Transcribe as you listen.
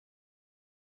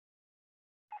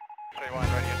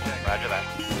WWII ready to check. Roger that.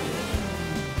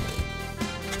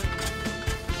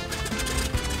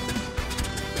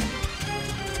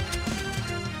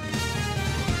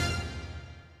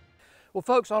 Well,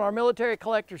 folks, on our Military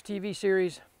Collectors TV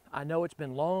series, I know it's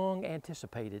been long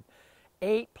anticipated.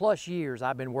 8+ years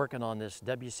I've been working on this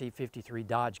WC53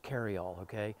 Dodge Carryall,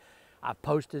 okay? I've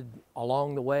posted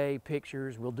along the way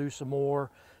pictures. We'll do some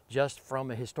more just from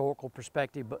a historical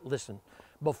perspective. But listen,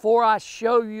 before I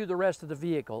show you the rest of the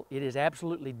vehicle, it is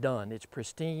absolutely done. It's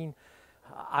pristine.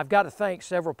 I've got to thank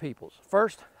several people.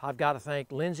 First, I've got to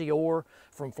thank Lindsay Orr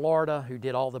from Florida, who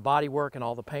did all the body work and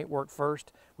all the paint work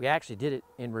first. We actually did it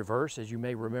in reverse, as you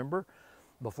may remember,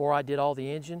 before I did all the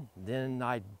engine. Then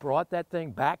I brought that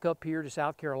thing back up here to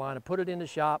South Carolina, put it in the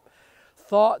shop,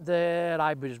 thought that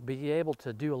I would be able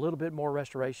to do a little bit more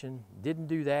restoration. Didn't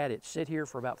do that. It sit here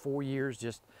for about 4 years,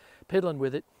 just piddling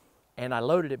with it. And I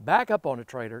loaded it back up on a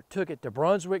trailer, took it to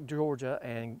Brunswick, Georgia,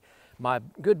 and my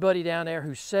good buddy down there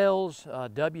who sells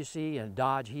WC and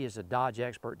Dodge, he is a Dodge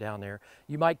expert down there.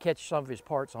 You might catch some of his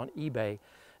parts on eBay.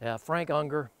 Frank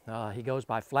Unger, he goes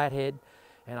by Flathead,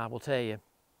 and I will tell you,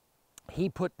 he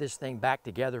put this thing back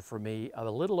together for me a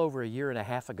little over 1.5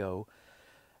 years ago,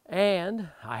 and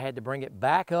I had to bring it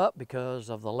back up because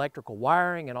of the electrical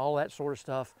wiring and all that sort of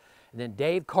stuff. And then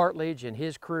Dave Cartledge and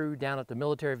his crew down at the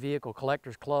Military Vehicle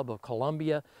Collectors Club of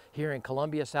Columbia, here in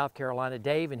Columbia, South Carolina,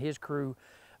 Dave and his crew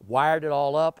wired it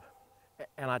all up,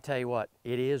 and I tell you what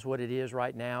it is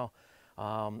right now.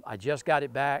 I just got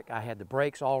it back. I had the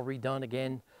brakes all redone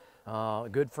again. A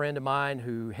good friend of mine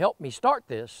who helped me start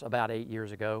this about 8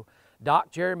 years ago,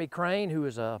 Doc Jeremy Crane, who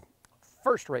is a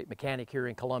first-rate mechanic here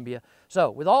in Columbia. So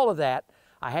with all of that,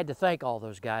 I had to thank all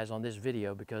those guys on this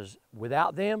video, because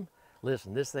without them,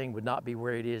 listen, this thing would not be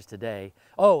where it is today.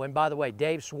 Oh, and by the way,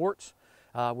 Dave Swartz,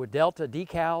 with Delta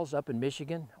Decals up in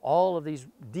Michigan, all of these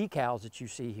decals that you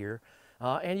see here.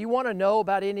 And you want to know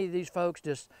about any of these folks,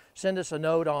 just send us a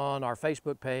note on our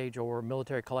Facebook page or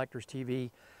Military Collectors TV,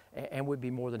 and we'd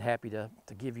be more than happy to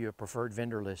give you a preferred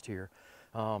vendor list here.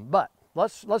 But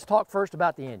let's talk first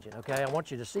about the engine, okay? I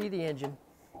want you to see the engine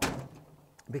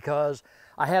because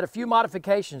I had a few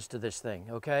modifications to this thing,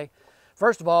 okay?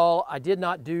 First of all, I did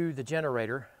not do the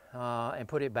generator and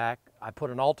put it back. I put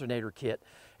an alternator kit,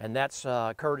 and that's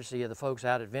courtesy of the folks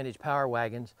out at Vintage Power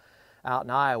Wagons out in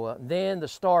Iowa. Then the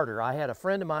starter, I had a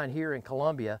friend of mine here in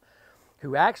Columbia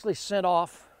who actually sent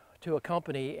off to a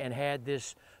company and had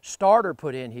this starter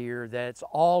put in here that's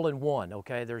all in one,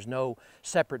 okay? There's no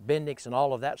separate Bendix and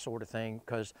all of that sort of thing,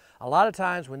 because a lot of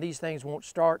times when these things won't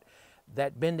start,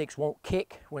 that Bendix won't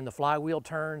kick when the flywheel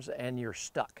turns and you're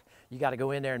stuck. You got to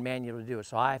go in there and manually do it.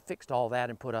 So I fixed all that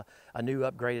and put a new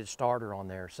upgraded starter on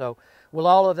there. So with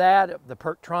all of that, the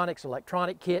Perktronics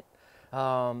electronic kit,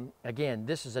 again,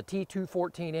 this is a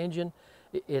T214 engine.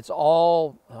 It's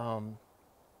all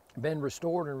been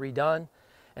restored and redone.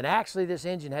 And actually this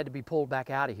engine had to be pulled back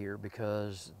out of here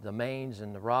because the mains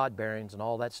and the rod bearings and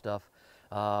all that stuff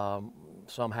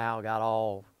somehow got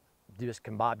all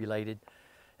discombobulated,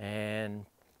 and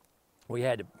we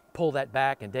had to pull that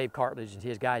back, and Dave Cartledge and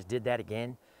his guys did that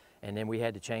again, and then we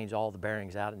had to change all the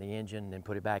bearings out in the engine and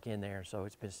put it back in there. So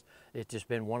it's just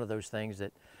been one of those things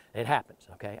that it happens,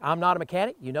 okay? I'm not a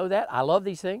mechanic, you know that. I love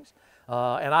these things,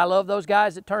 and I love those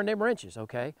guys that turn them wrenches,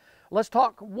 okay? Let's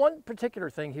talk one particular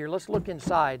thing here. Let's look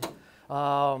inside.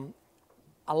 A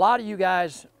lot of you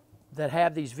guys that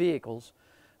have these vehicles,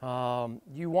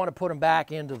 you want to put them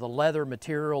back into the leather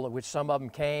material of which some of them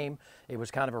came. It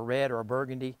was kind of a red or a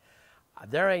burgundy.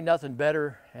 There ain't nothing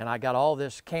better, and I got all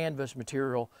this canvas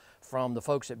material from the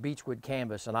folks at Beechwood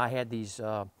Canvas, and I had these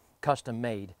custom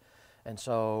made. And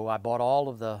so I bought all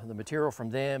of the material from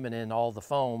them, and then all the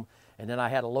foam, and then I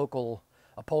had a local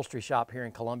upholstery shop here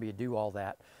in Columbia do all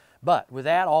that. But with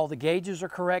that, all the gauges are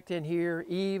correct in here,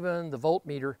 even the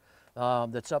voltmeter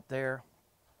that's up there.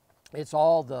 It's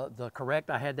all the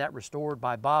correct. I had that restored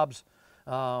by Bob's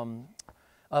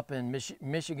up in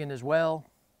Michigan as well.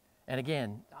 And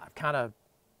again, I've kind of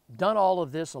done all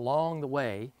of this along the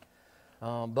way,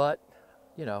 but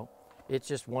you know, it's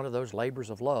just one of those labors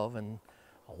of love and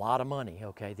a lot of money,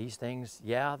 okay? These things,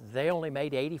 yeah, they only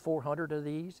made 8,400 of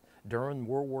these during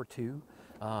World War II,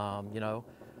 you know,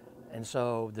 and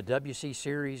so the WC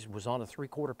series was on a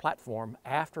 3/4 platform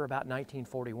after about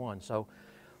 1941. So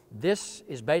this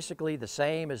is basically the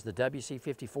same as the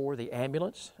WC54, the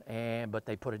ambulance, but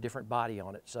they put a different body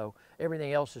on it. So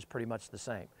everything else is pretty much the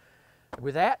same.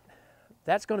 With that,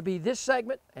 that's going to be this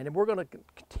segment, and then we're going to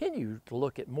continue to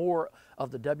look at more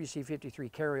of the WC53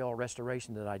 Carryall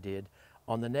restoration that I did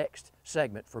on the next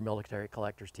segment for Military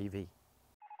Collectors TV.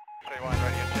 WWII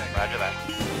ready to check. Roger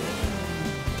that.